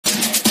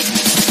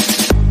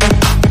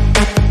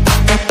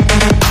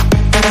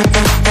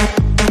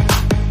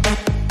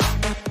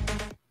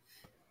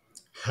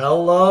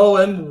Hello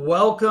and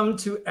welcome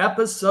to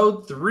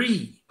episode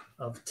 3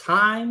 of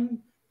Time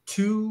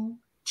to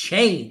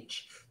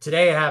Change.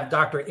 Today I have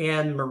Dr.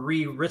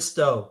 Marie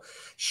Ristow.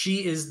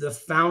 She is the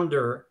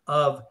founder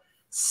of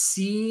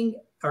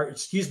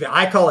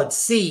I call it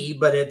C,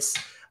 but it's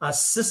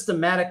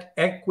Systematic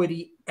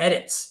Equity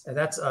Edits. And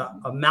that's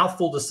a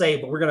mouthful to say,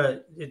 but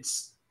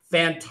it's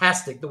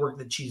fantastic, the work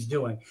that she's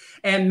doing.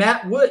 And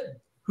Matt Wood,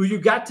 who you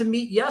got to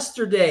meet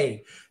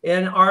yesterday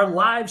in our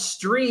live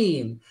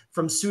stream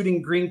from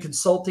Suiting Green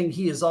Consulting.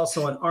 He is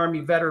also an Army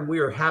veteran. We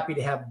are happy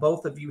to have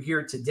both of you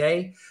here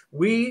today.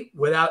 We,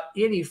 without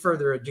any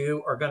further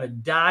ado, are going to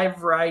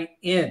dive right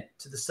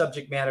into the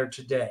subject matter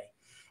today.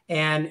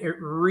 And it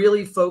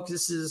really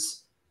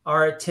focuses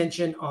our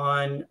attention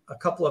on a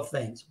couple of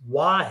things.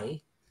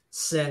 Why,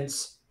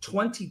 since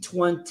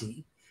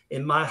 2020,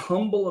 in my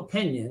humble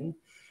opinion,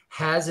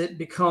 has it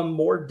become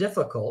more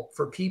difficult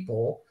for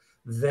people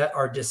that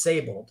are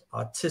disabled,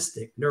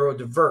 autistic,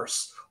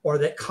 neurodiverse, or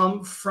that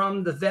come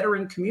from the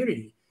veteran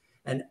community?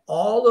 And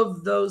all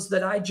of those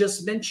that I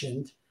just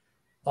mentioned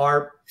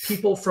are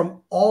people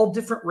from all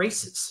different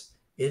races.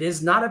 It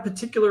is not a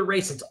particular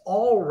race, it's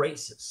all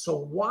races. So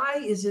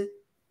why is it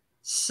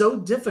so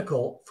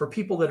difficult for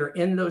people that are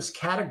in those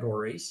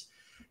categories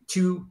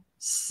to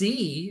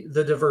see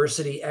the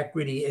diversity,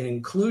 equity, and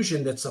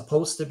inclusion that's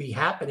supposed to be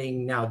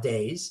happening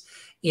nowadays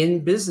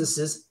in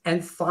businesses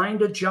and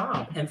find a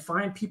job and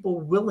find people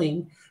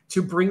willing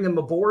to bring them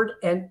aboard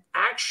and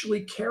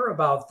actually care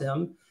about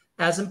them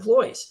as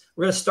employees?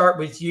 We're going to start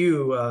with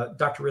you,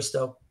 Dr.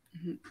 Ristow.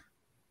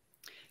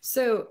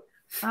 So,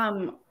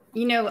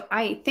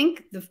 I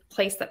think the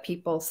place that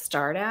people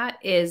start at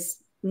is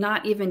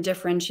not even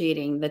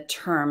differentiating the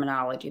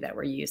terminology that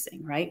we're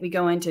using, right? We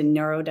go into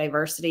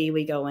neurodiversity,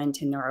 we go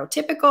into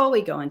neurotypical,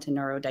 we go into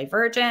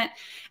neurodivergent,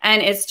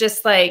 and it's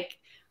just like,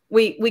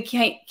 we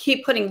can't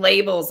keep putting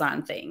labels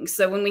on things.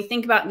 So when we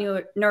think about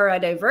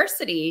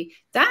neurodiversity,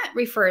 that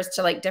refers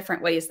to like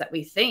different ways that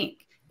we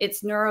think.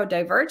 It's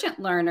neurodivergent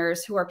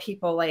learners who are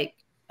people like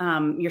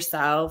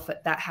yourself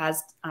that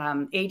has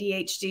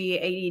ADHD,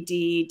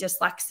 ADD,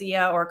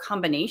 dyslexia, or a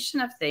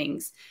combination of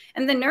things.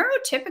 And the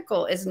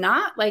neurotypical is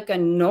not like a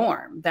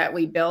norm that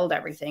we build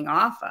everything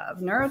off of.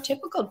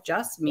 Neurotypical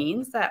just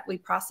means that we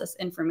process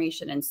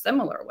information in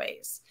similar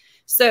ways.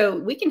 So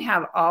we can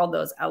have all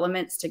those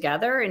elements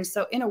together. And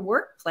so in a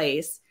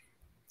workplace,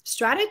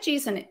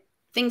 strategies and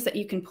things that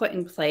you can put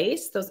in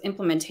place, those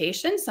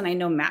implementations, and I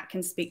know Matt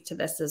can speak to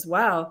this as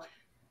well,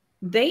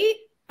 they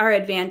are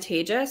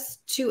advantageous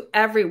to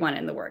everyone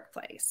in the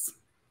workplace,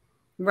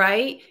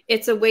 right?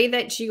 It's a way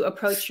that you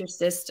approach your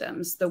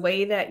systems, the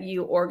way that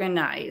you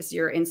organize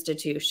your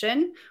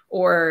institution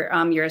or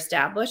your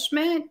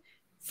establishment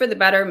for the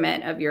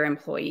betterment of your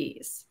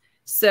employees.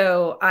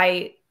 So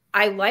I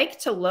like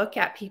to look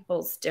at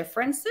people's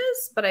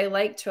differences, but I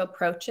like to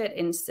approach it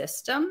in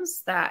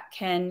systems that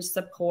can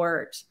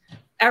support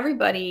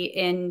everybody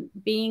in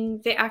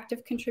being the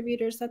active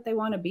contributors that they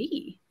want to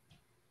be.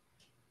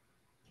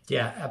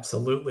 Yeah,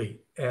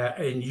 absolutely.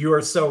 And you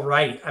are so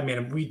right. I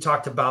mean, we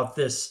talked about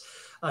this,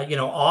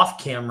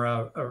 off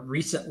camera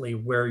recently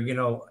where,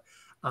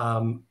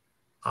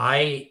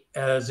 I,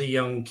 as a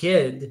young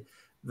kid,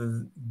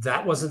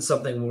 that wasn't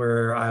something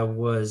where I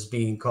was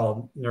being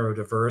called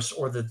neurodiverse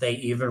or that they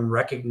even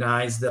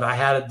recognized that I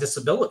had a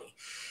disability.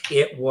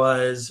 It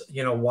was,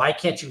 why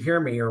can't you hear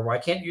me? Or why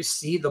can't you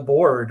see the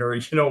board? Or,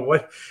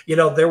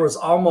 there was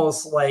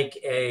almost like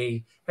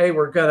hey,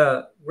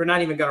 we're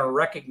not even going to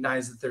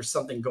recognize that there's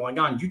something going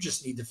on. You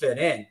just need to fit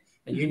in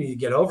and you need to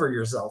get over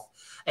yourself.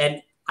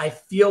 And I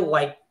feel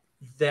like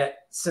that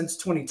since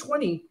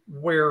 2020,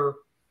 where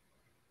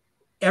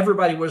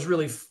everybody was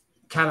really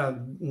kind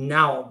of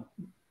now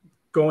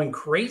going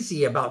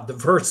crazy about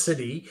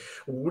diversity,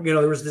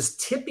 there was this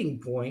tipping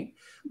point,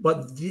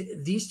 but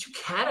these two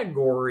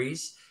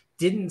categories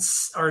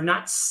are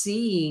not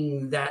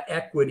seeing that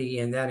equity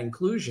and that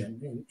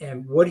inclusion.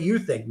 And what do you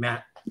think,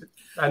 Matt?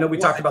 I know we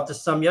talked about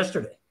this some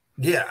yesterday.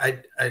 Yeah, I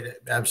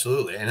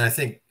absolutely. And I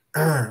think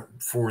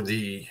for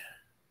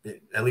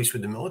at least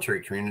with the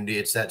military community,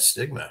 it's that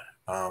stigma.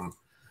 I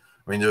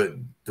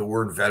mean, the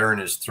word veteran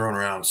is thrown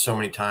around so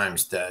many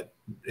times that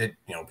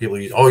people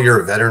use, oh, you're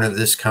a veteran of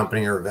this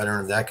company or a veteran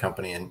of that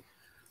company. And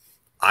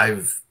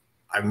I've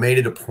made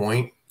it a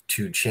point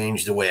to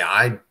change the way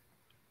I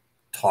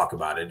talk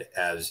about it,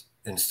 as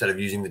instead of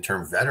using the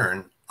term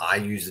veteran, I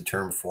use the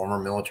term former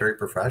military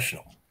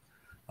professional.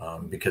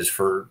 Because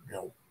for,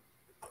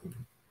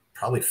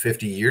 probably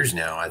 50 years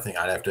now, I think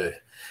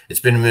it's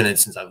been a minute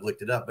since I've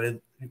looked it up,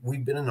 but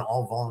we've been an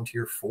all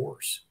volunteer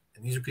force.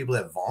 And these are people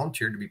that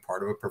volunteered to be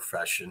part of a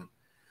profession,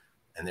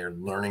 and they're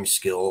learning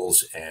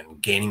skills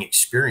and gaining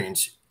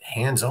experience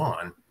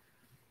hands-on.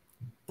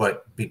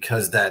 But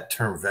because that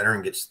term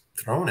veteran gets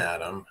thrown at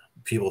them,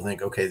 people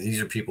think, okay, these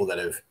are people that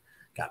have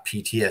got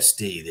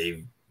PTSD.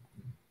 They've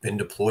been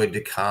deployed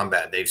to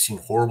combat. They've seen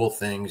horrible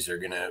things. They're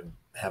going to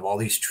have all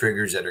these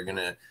triggers that are going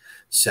to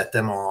set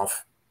them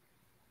off,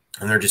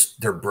 and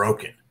they're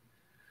broken.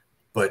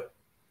 But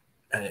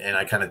and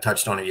I kind of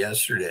touched on it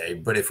yesterday,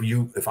 but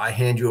if I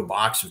hand you a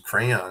box of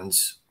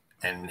crayons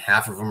and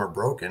half of them are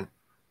broken,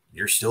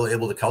 you're still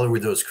able to color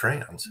with those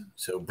crayons.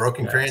 So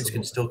broken crayons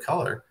can still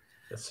color.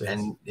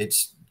 And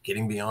it's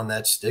getting beyond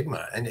that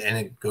stigma. And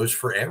it goes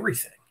for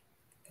everything.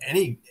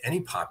 Any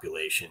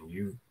population,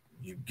 you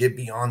get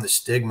beyond the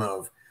stigma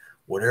of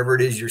whatever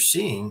it is you're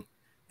seeing,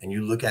 and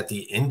you look at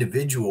the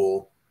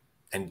individual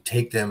and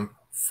take them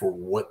for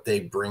what they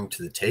bring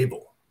to the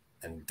table.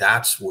 And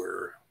that's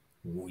where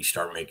we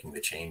start making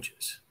the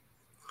changes.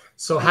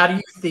 So how do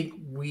you think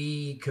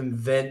we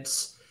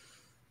convince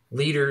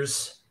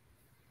leaders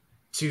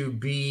to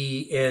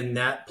be in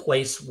that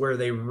place where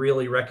they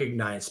really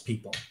recognize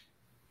people?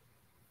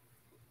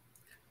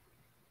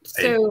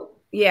 So,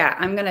 yeah,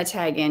 I'm going to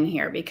tag in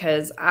here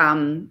because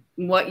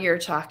what you're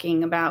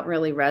talking about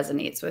really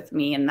resonates with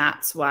me. And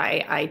that's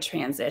why I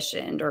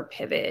transitioned or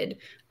pivoted.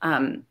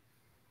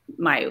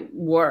 My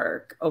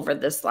work over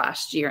this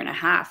last year and a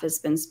half has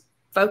been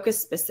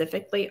focused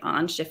specifically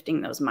on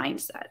shifting those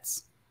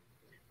mindsets.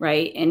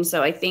 Right. And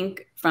so I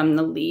think from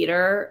the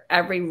leader,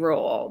 every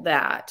role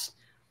that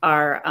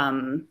are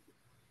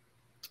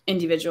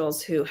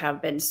individuals who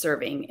have been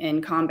serving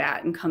in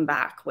combat and come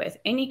back with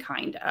any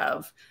kind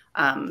of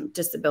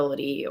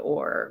disability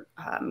or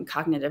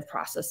cognitive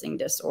processing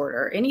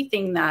disorder,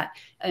 anything that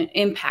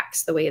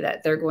impacts the way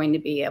that they're going to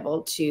be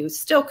able to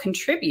still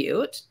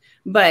contribute,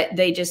 but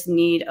they just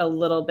need a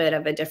little bit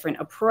of a different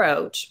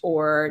approach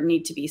or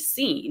need to be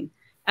seen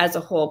as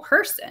a whole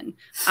person.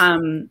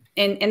 And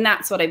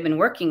that's what I've been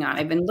working on.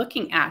 I've been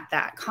looking at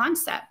that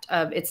concept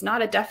of it's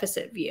not a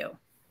deficit view.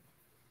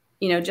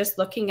 You know, just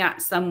looking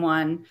at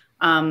someone,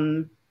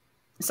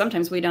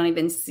 sometimes we don't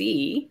even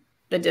see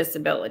the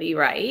disability,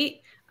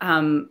 right?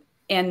 And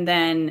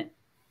then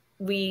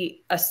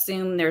we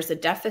assume there's a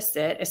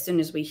deficit as soon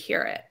as we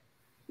hear it.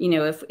 You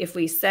know, if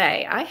we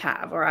say, I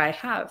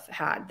have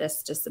had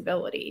this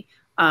disability,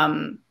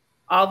 all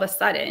of a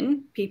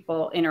sudden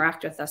people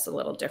interact with us a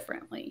little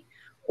differently.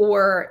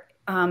 Or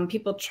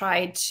people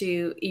try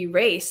to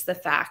erase the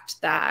fact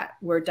that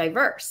we're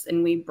diverse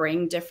and we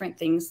bring different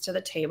things to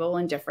the table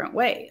in different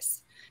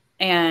ways,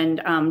 and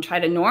try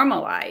to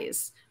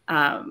normalize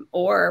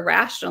or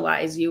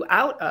rationalize you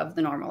out of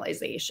the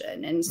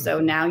normalization. And so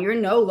now you're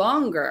no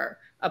longer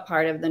a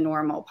part of the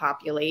normal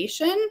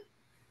population.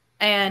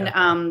 And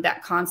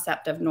that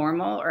concept of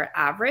normal or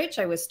average,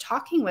 I was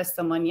talking with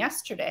someone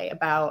yesterday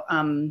about,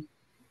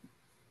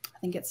 I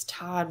think it's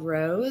Todd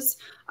Rose,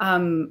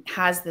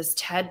 has this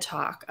TED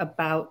talk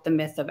about the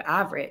myth of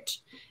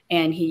average.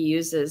 And he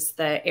uses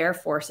the Air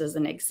Force as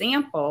an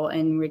example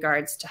in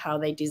regards to how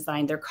they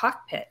designed their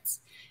cockpits.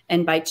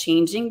 And by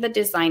changing the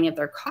design of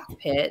their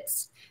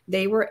cockpits,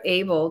 they were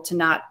able to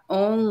not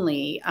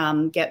only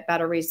get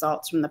better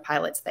results from the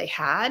pilots they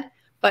had,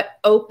 but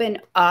open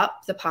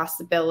up the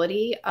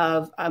possibility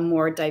of a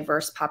more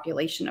diverse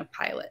population of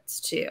pilots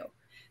too.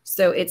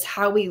 So it's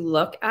how we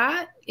look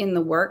at in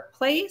the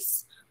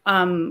workplace,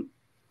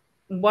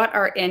 what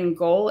our end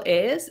goal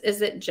is.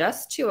 Is it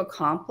just to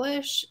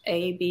accomplish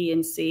A, B,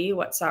 and C?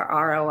 What's our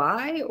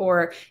ROI?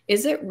 Or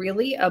is it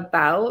really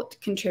about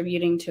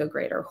contributing to a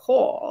greater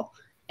whole?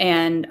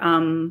 And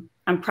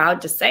I'm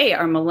proud to say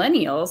our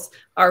millennials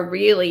are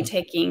really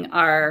taking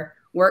our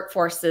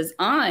workforces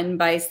on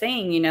by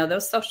saying, you know,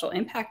 those social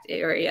impact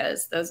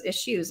areas, those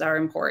issues are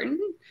important.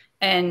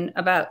 And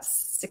about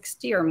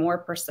 60 or more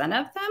 % of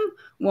them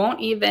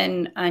won't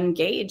even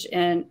engage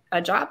in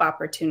a job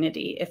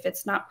opportunity if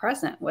it's not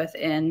present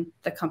within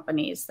the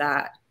companies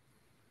that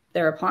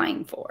they're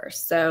applying for.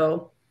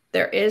 So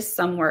there is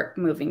some work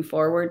moving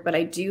forward, but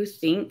I do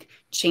think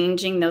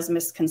changing those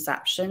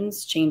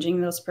misconceptions,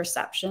 changing those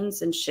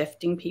perceptions, and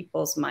shifting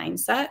people's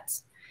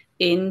mindsets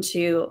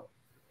into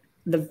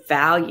the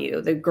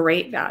value, the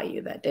great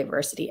value that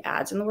diversity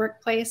adds in the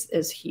workplace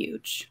is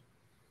huge.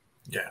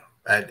 Yeah,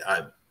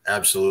 I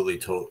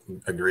absolutely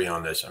agree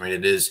on this. I mean,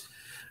 it is,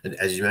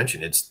 as you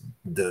mentioned, it's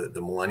the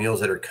millennials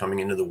that are coming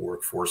into the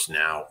workforce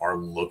now are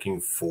looking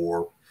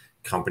for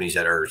companies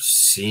that are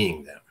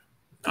seeing them.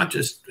 Not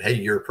just, hey,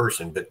 you're a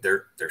person, but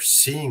they're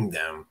seeing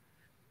them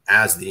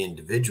as the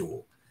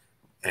individual.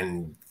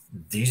 And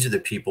these are the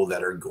people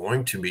that are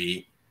going to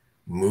be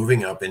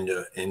moving up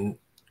in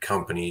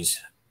companies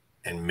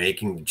and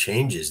making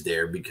changes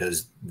there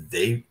because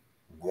they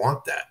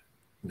want that.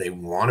 They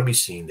want to be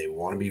seen. They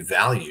want to be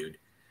valued,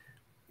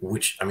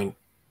 which, I mean,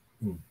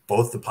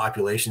 both the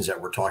populations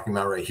that we're talking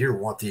about right here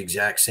want the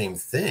exact same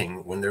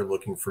thing when they're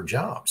looking for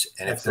jobs.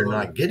 And if they're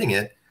not getting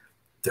it,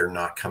 they're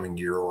not coming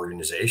to your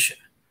organization.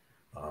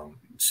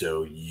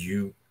 So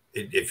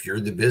if you're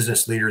the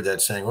business leader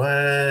that's saying,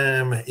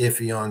 well, I'm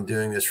iffy on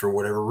doing this for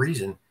whatever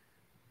reason,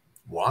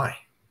 why?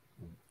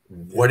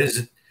 What is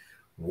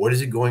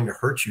it going to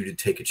hurt you to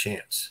take a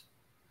chance?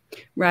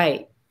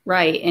 Right.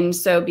 And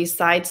so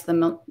besides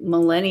the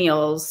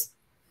millennials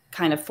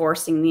kind of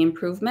forcing the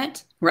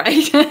improvement,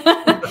 right?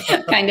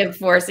 Kind of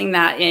forcing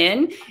that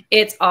in,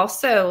 it's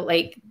also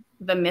like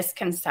the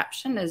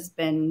misconception has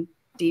been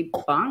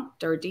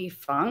debunked or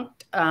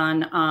defunct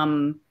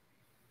on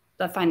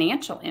the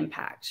financial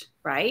impact,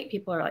 right?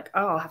 People are like,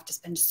 oh, I'll have to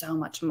spend so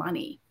much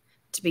money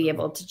to be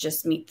able to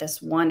just meet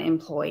this one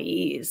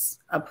employee's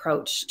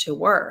approach to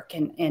work.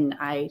 And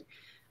I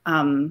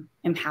am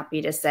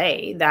happy to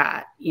say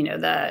that, you know,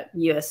 the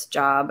U.S.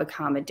 Job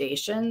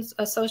Accommodations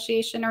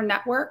Association or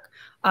Network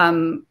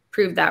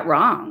proved that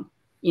wrong.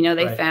 You know,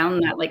 they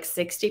found that like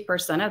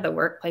 60% of the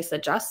workplace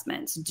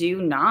adjustments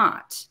do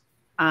not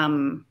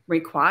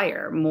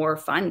require more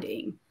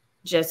funding,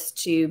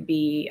 just to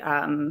be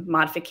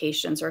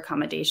modifications or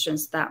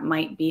accommodations that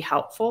might be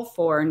helpful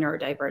for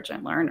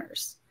neurodivergent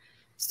learners.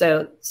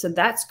 So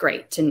that's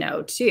great to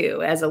know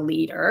too, as a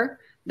leader,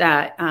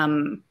 that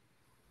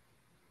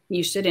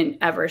you shouldn't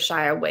ever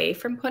shy away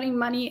from putting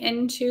money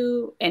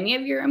into any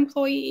of your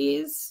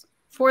employees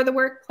for the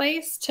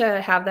workplace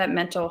to have that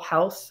mental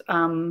health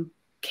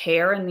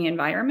care in the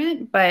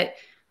environment. But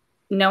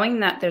knowing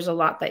that there's a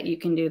lot that you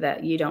can do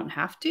that you don't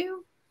have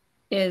to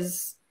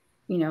is,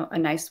 you know, a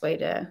nice way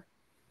to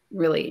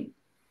really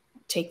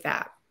take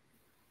that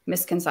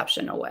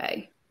misconception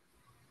away.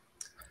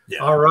 Yeah.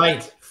 All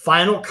right.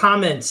 Final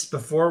comments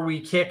before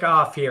we kick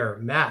off here,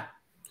 Matt.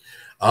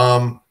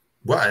 Well,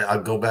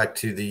 I'll go back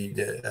to the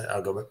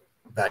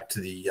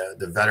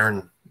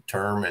veteran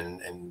term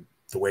and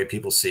the way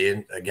people see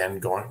it. Again,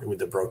 going with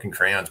the broken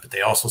crayons, but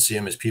they also see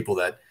them as people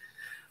that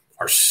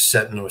are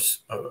set in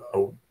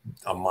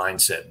a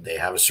mindset. They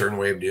have a certain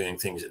way of doing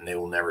things, and they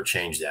will never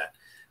change that.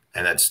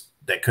 And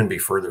that couldn't be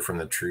further from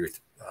the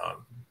truth.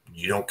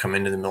 You don't come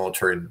into the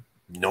military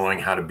knowing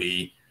how to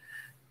be,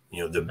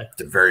 you know,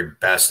 the very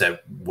best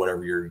at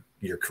whatever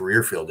your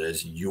career field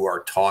is. You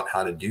are taught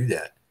how to do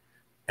that.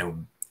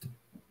 And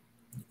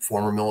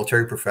former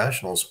military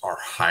professionals are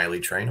highly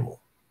trainable,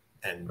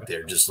 and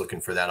they're just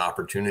looking for that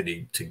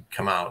opportunity to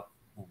come out,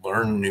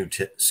 learn new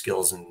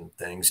skills and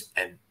things,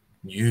 and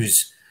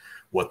use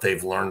what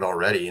they've learned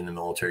already in the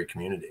military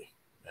community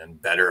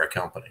and better a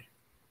company.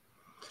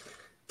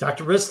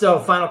 Dr.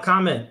 Ristow, final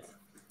comment.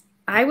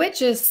 I would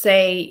just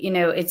say, you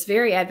know, it's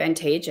very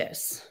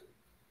advantageous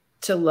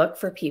to look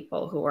for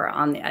people who are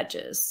on the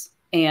edges.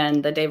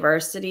 And the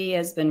diversity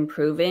has been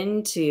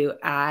proven to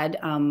add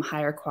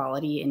higher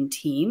quality in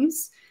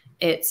teams.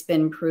 It's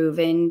been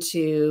proven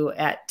to,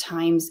 at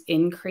times,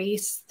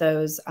 increase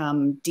those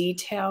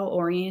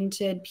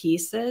detail-oriented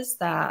pieces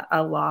that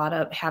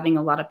having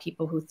a lot of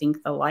people who think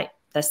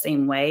the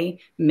same way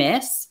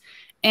miss.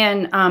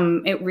 And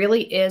it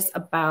really is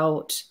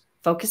about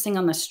focusing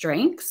on the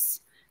strengths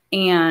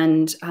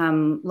and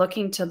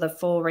looking to the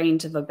full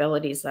range of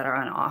abilities that are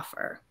on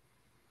offer.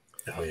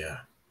 Oh, yeah.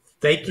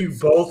 Thank you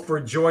both for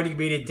joining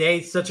me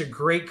today. Such a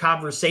great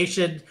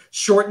conversation,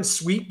 short and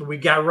sweet, but we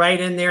got right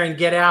in there and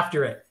get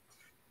after it.